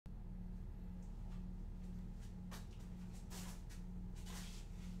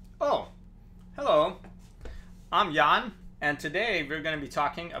I'm Jan, and today we're going to be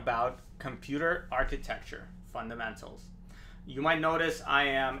talking about computer architecture fundamentals. You might notice I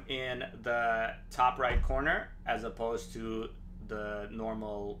am in the top right corner as opposed to the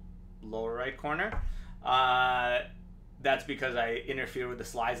normal lower right corner. That's because I interfere with the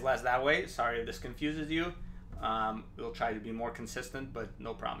slides less that way. Sorry if this confuses you. We'll try to be more consistent, but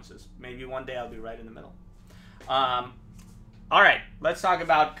no promises. Maybe one day I'll be right in the middle. All right, let's talk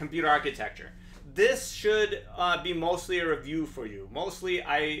about computer architecture. This should be mostly a review for you. Mostly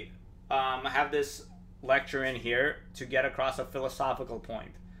I have this lecture in here to get across a philosophical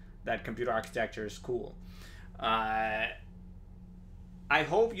point that computer architecture is cool. I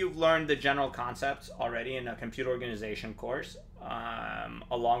hope you've learned the general concepts already in a computer organization course,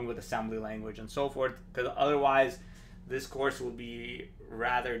 along with assembly language and so forth, because otherwise this course will be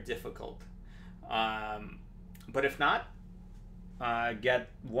rather difficult. But if not,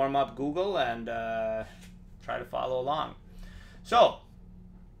 warm up Google and try to follow along. So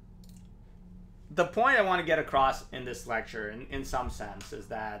the point I want to get across in this lecture, in some sense, is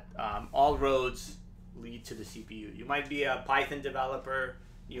that all roads lead to the CPU. You might be a Python developer.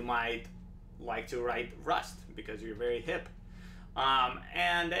 You might like to write Rust because you're very hip.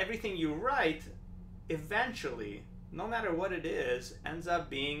 And everything you write, eventually, no matter what it is, ends up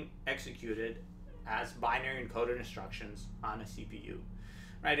being executed as binary encoded instructions on a CPU.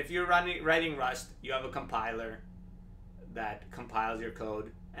 Right? If you're writing Rust, you have a compiler that compiles your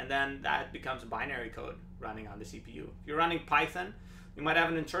code, and then that becomes binary code running on the CPU. If you're running Python, you might have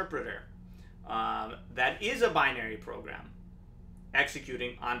an interpreter that is a binary program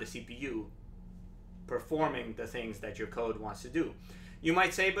executing on the CPU, performing the things that your code wants to do. You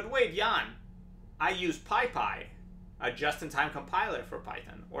might say, but wait, Jan, I use PyPy, a just-in-time compiler for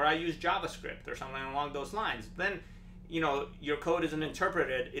Python, or I use JavaScript or something along those lines. Then, your code isn't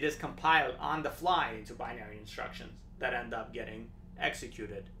interpreted, it is compiled on the fly into binary instructions that end up getting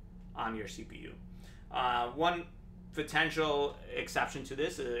executed on your CPU. One potential exception to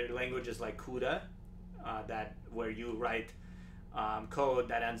this is languages like CUDA, where you write code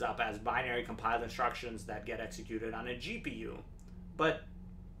that ends up as binary compiled instructions that get executed on a GPU. But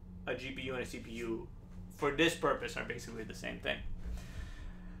a GPU and a CPU, for this purpose, are basically the same thing.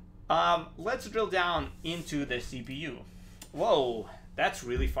 Let's drill down into the CPU. Whoa, that's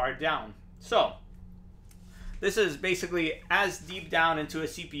really far down. So this is basically as deep down into a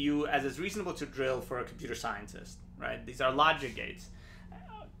CPU as is reasonable to drill for a computer scientist, right? These are logic gates.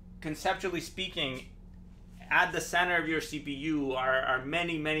 Conceptually speaking, at the center of your CPU are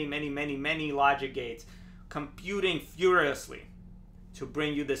many logic gates computing furiously to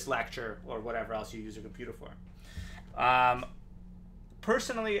bring you this lecture or whatever else you use your computer for.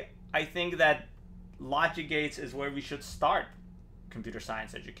 Personally, I think that logic gates is where we should start computer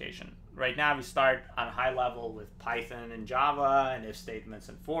science education. Right now we start on a high level with Python and Java and if statements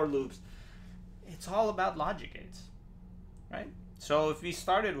and for loops. It's all about logic gates, right? So if we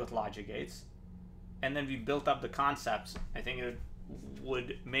started with logic gates and then we built up the concepts, I think it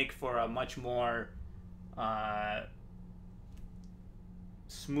would make for a much more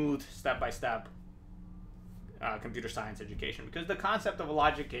smooth step-by-step computer science education, because the concept of a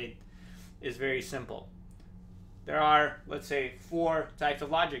logic gate is very simple. There are, let's say, 4 types of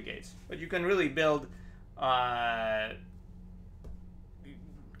logic gates, but you can really build you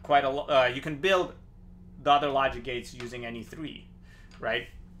can build the other logic gates using any 3, right?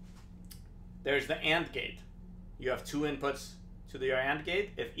 There's the AND gate. You have 2 inputs to your AND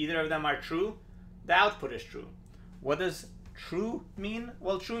gate. If either of them are true, the output is true. What does true mean?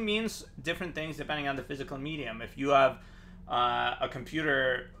 Well, true means different things depending on the physical medium. If you have a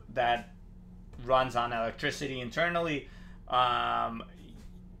computer that runs on electricity internally,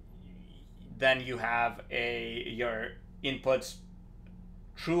 then you have your inputs.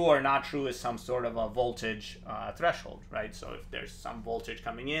 True or not true is some sort of a voltage threshold, right? So if there's some voltage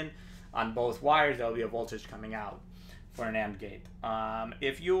coming in on both wires, there'll be a voltage coming out for an AND gate.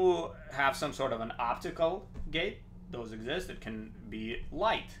 If you have some sort of an optical gate, those exist. It can be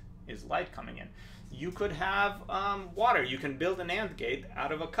light. Is light coming in? You could have water. You can build an AND gate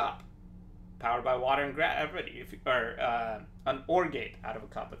out of a cup, powered by water and gravity, or an OR gate out of a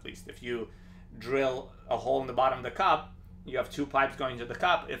cup at least. If you drill a hole in the bottom of the cup, you have 2 pipes going to the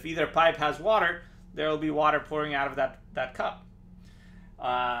cup. If either pipe has water, there will be water pouring out of that cup.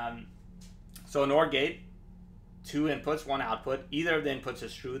 So an OR gate, 2 inputs, 1 output. Either of the inputs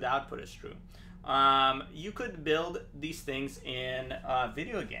is true, the output is true. You could build these things in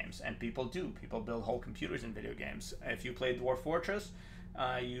video games, and people do. People build whole computers in video games. If you play Dwarf Fortress,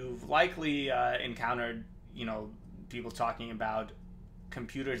 you've likely encountered, people talking about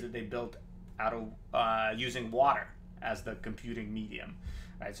computers that they built out of using water as the computing medium,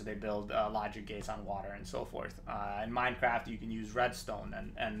 right? So they build logic gates on water and so forth. In Minecraft, you can use redstone,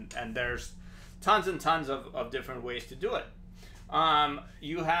 and there's tons and tons of different ways to do it.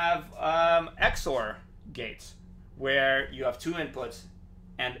 You have XOR gates, where you have two inputs,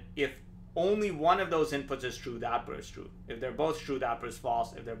 and if only one of those inputs is true, the output is true. If they're both true, the output is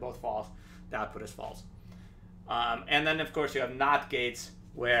false. If they're both false, the output is false. And then, of course, you have NOT gates,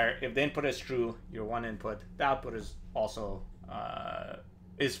 where if the input is true, your one input, the output is also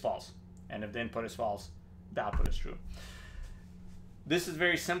is false. And if the input is false, the output is true. This is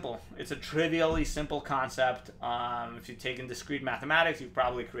very simple. It's a trivially simple concept. If you've taken discrete mathematics, you've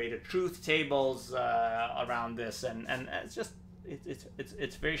probably created truth tables around this, and it's just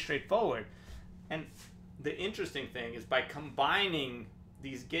it's very straightforward. And the interesting thing is, by combining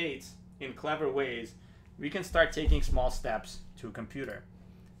these gates in clever ways, we can start taking small steps to a computer,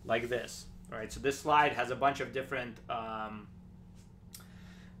 like this, right? So this slide has a bunch of different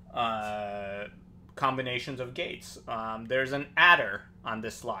combinations of gates. There's an adder on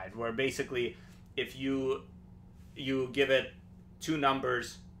this slide, where basically if you give it two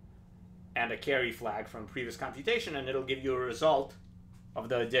numbers and a carry flag from previous computation, and it'll give you a result of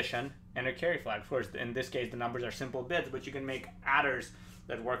the addition and a carry flag. Of course, in this case, the numbers are simple bits, but you can make adders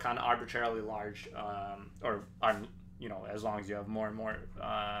that work on arbitrarily large, or are, you know, as long as you have more and more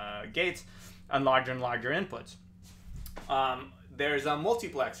gates and larger inputs. There's a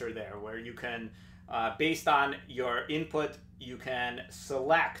multiplexer there, where you can, based on your input, you can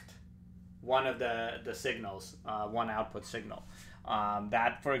select one of the signals, one output signal.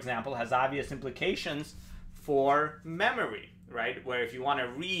 That, for example, has obvious implications for memory, right? Where if you want to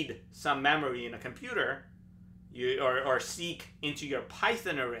read some memory in a computer, or seek into your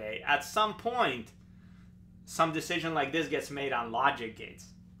Python array, at some point, some decision like this gets made on logic gates,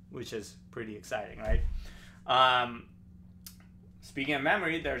 which is pretty exciting, right? Speaking of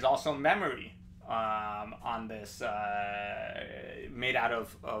memory, there's also memory on this, made out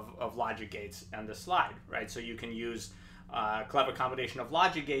of logic gates on the slide, right? So you can use a clever combination of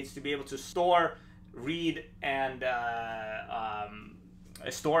logic gates to be able to store, read, and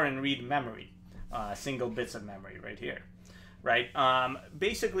read memory, single bits of memory right here, right?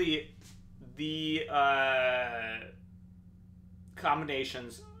 Basically, the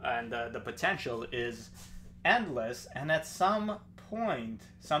combinations and the potential is endless, and at some point,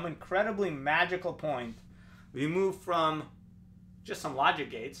 some incredibly magical point, we move from just some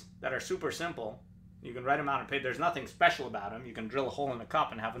logic gates that are super simple. You can write them out on paper. There's nothing special about them. You can drill a hole in a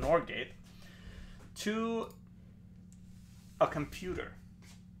cup and have an OR gate, to a computer,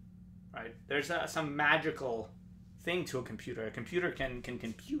 right? There's some magical thing to a computer. A computer can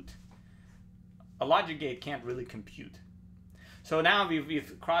compute. A logic gate can't really compute. So now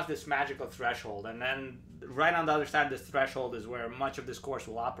we've crossed this magical threshold, and then right on the other side of this threshold is where much of this course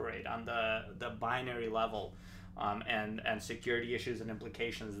will operate, on the binary level, and security issues and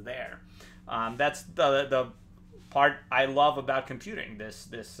implications there. That's the part I love about computing,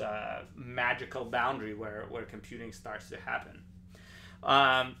 this magical boundary where computing starts to happen.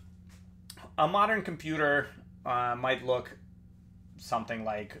 A modern computer might look something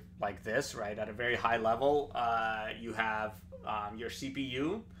like this, right? At a very high level, you have your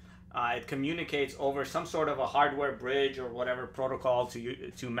CPU. It communicates over some sort of a hardware bridge or whatever protocol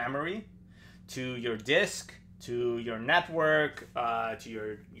to memory, to your disk, to your network, to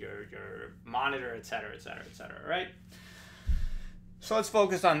your monitor, etc., right? So let's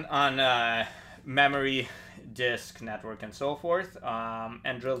focus on memory, disk, network, and so forth,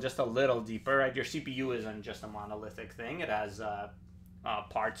 and drill just a little deeper. Right? Your CPU isn't just a monolithic thing. It has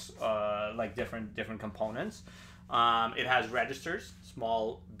parts, like different components. It has registers,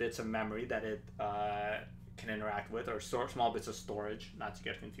 small bits of memory that it can interact with, or small bits of storage, not to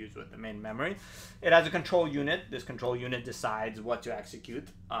get confused with the main memory. It has a control unit. This control unit decides what to execute,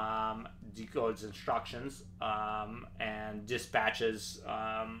 decodes instructions, and dispatches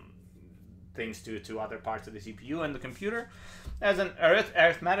things to other parts of the CPU. And the computer has an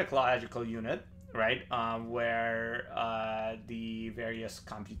arithmetic logical unit, right, where the various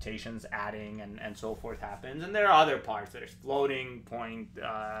computations, adding and so forth happens. And there are other parts. There's floating point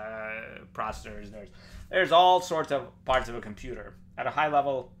processors. There's all sorts of parts of a computer. At a high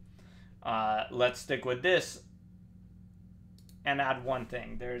level, let's stick with this and add one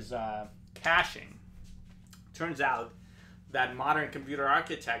thing. There's caching. Turns out that modern computer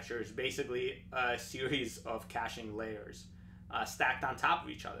architecture is basically a series of caching layers stacked on top of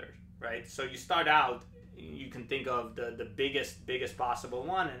each other, right? So you start out, you can think of the biggest possible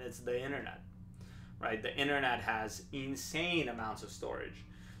one, and it's the internet, right? The internet has insane amounts of storage.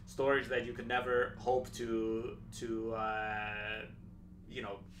 storage that you could never hope to you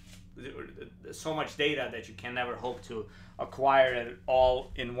know, so much data that you can never hope to acquire it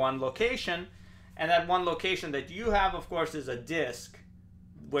all in one location. And that one location that you have, of course, is a disk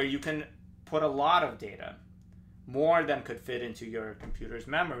where you can put a lot of data, more than could fit into your computer's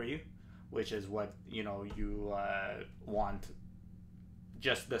memory, which is what, you know, you want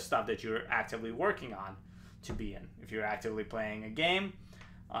just the stuff that you're actively working on to be in. If you're actively playing a game,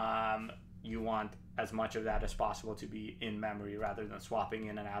 you want as much of that as possible to be in memory rather than swapping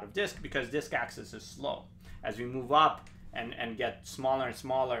in and out of disk, because disk access is slow. As we move up and get smaller and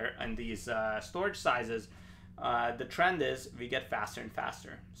smaller in these storage sizes, the trend is we get faster and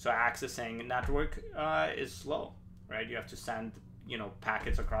faster. So accessing network is slow, right? You have to send, you know,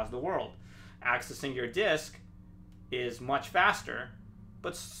 packets across the world. Accessing your disk is much faster,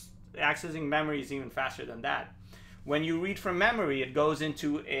 but accessing memory is even faster than that. When you read from memory, it goes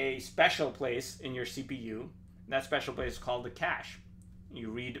into a special place in your CPU. That special place is called the cache. You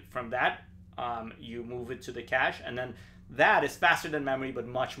read from that, you move it to the cache, and then that is faster than memory, but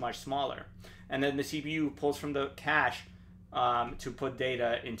much, much smaller. And then the CPU pulls from the cache to put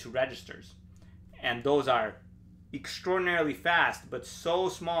data into registers. And those are extraordinarily fast, but so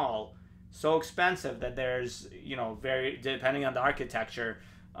small, so expensive that there's, you know, very, depending on the architecture,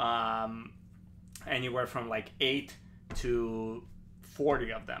 anywhere from like 8 to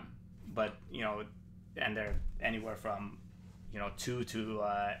 40 of them. But, you know, and they're anywhere from, you know, 2 to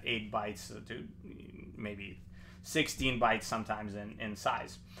 8 bytes to maybe 16 bytes sometimes in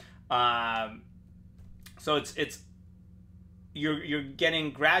size. So it's you're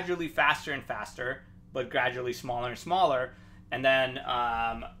getting gradually faster and faster, but gradually smaller and smaller, and then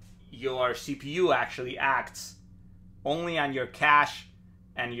your CPU actually acts only on your cache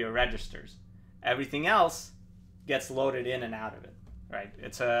and your registers. Everything else gets loaded in and out of it, right?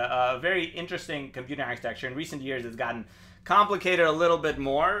 It's a very interesting computer architecture. In recent years, it's gotten complicated a little bit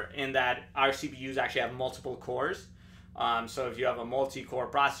more in that our CPUs actually have multiple cores. So if you have a multi-core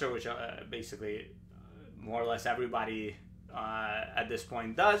processor, which basically more or less everybody at this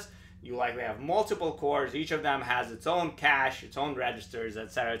point does, you likely have multiple cores. Each of them has its own cache, its own registers,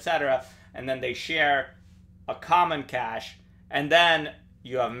 etc., and then they share a common cache, and then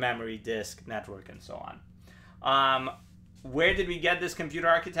you have memory, disk, network, and so on. Where did we get this computer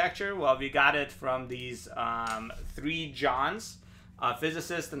architecture? Well, we got it from these 3 Johns, a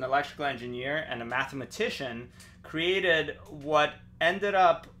physicist, an electrical engineer, and a mathematician, created what ended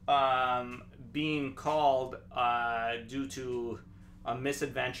up being called, due to a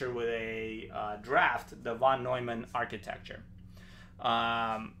misadventure with a draft, the von Neumann architecture.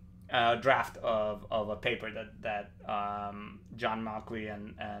 A draft of a paper that John Malkley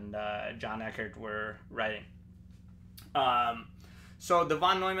and John Eckert were writing. So the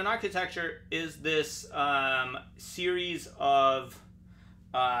von Neumann architecture is this series of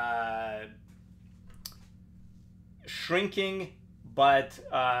shrinking but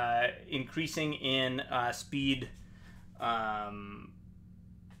increasing in speed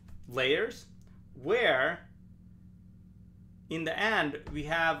layers, where in the end we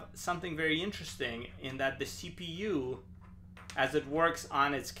have something very interesting in that the CPU, as it works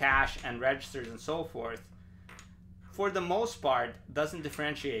on its cache and registers and so forth, for the most part doesn't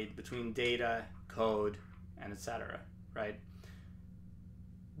differentiate between data, code, and etc., right?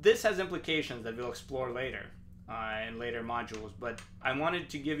 This has implications that we'll explore later in later modules, but I wanted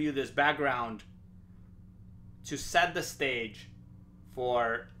to give you this background to set the stage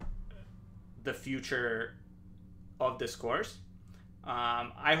for the future of this course.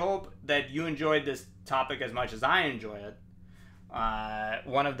 I hope that you enjoyed this topic as much as I enjoy it.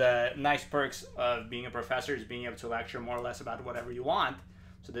 One of the nice perks of being a professor is being able to lecture more or less about whatever you want.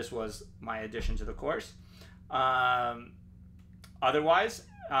 So this was my addition to the course. Otherwise,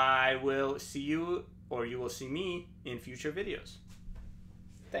 I will see you, or you will see me, in future videos.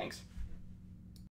 Thanks.